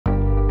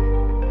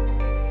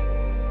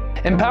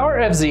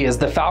EmpowerFZ is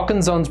the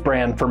Falcon Zone's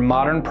brand for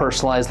modern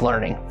personalized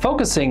learning,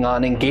 focusing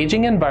on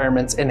engaging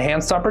environments,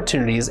 enhanced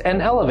opportunities,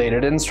 and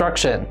elevated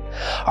instruction.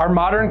 Our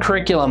modern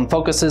curriculum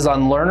focuses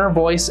on learner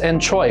voice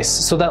and choice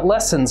so that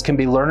lessons can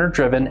be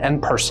learner-driven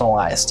and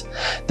personalized.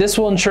 This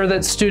will ensure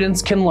that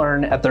students can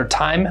learn at their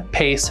time,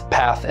 pace,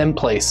 path, and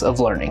place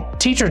of learning.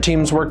 Teacher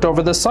teams worked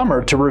over the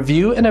summer to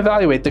review and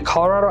evaluate the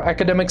Colorado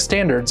academic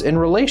standards in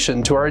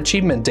relation to our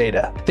achievement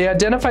data. They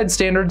identified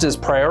standards as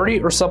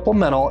priority or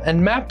supplemental and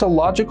mapped a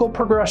logical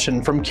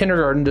progression from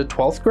kindergarten to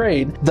 12th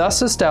grade,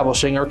 thus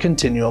establishing our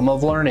continuum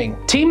of learning.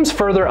 Teams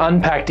further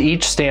unpacked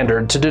each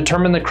standard to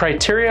determine the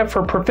criteria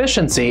for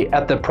proficiency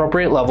at the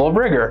appropriate level of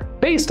rigor,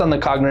 based on the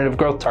cognitive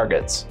growth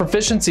targets.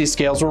 Proficiency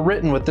scales were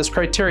written with this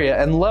criteria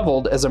and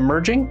leveled as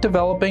emerging,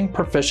 developing,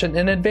 proficient,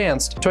 and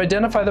advanced to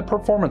identify the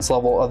performance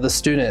level of the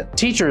student.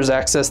 Teachers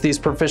access these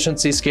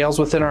proficiency scales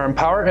within our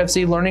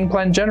EmpowerFZ Learning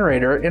Plan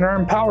Generator in our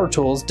Empower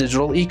Tools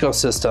digital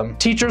ecosystem.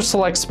 Teachers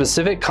select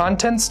specific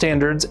content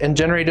standards and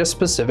generate a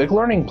specific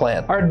learning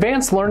plan. Our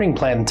Advanced Learning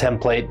Plan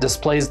template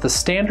displays the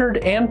standard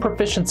and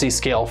proficiency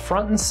scale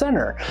front and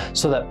center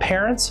so that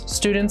parents,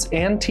 students,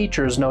 and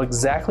teachers know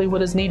exactly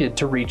what is needed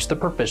to reach the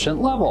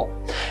proficient level.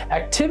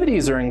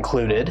 Activities are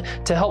included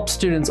to help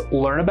students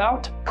learn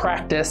about,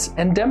 practice,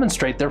 and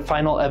demonstrate their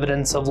final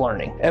evidence of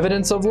learning.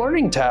 Evidence of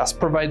learning tasks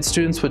provide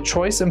students with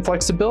choice and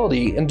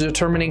flexibility in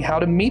determining how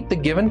to meet the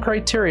given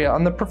criteria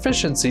on the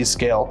proficiency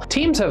scale.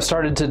 Teams have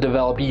started to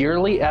develop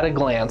yearly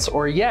at-a-glance,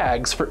 or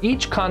YAGs, for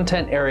each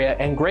content area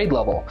and grade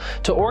level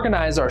to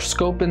organize our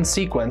scope and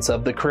sequence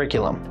of the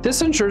curriculum.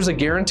 This ensures a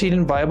guaranteed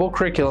and viable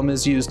curriculum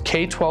is used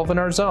K-12 in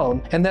our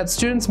zone and that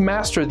students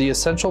master the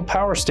essential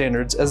power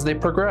standards as they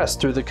progress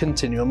through the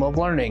continuum of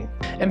learning.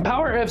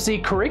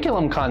 EmpowerFZ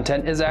curriculum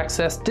content is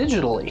accessed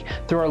digitally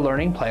through our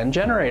Learning Plan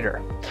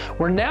Generator.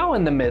 We're now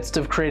in the midst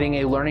of creating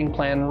a Learning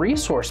Plan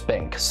resource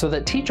bank so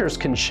that teachers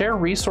can share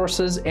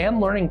resources and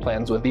learning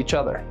plans with each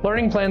other.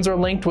 Learning plans are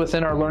linked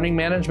within our learning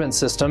management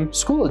system,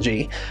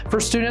 Schoology,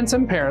 for students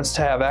and parents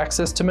to have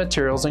access to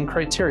materials and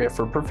criteria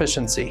for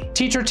proficiency.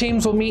 Teacher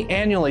teams will meet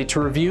annually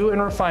to review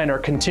and refine our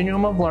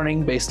continuum of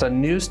learning based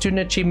on new student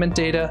achievement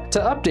data to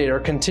update our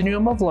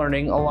continuum of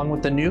learning along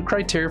with the new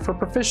criteria for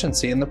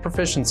proficiency in the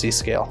proficiency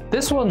scale.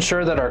 This will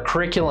ensure that our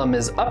curriculum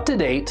is up to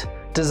date,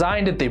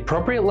 designed at the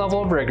appropriate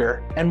level of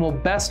rigor, and will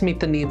best meet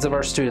the needs of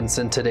our students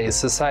in today's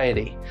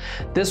society.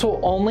 This will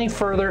only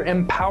further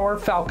empower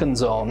Falcon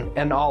Zone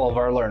and all of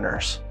our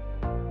learners.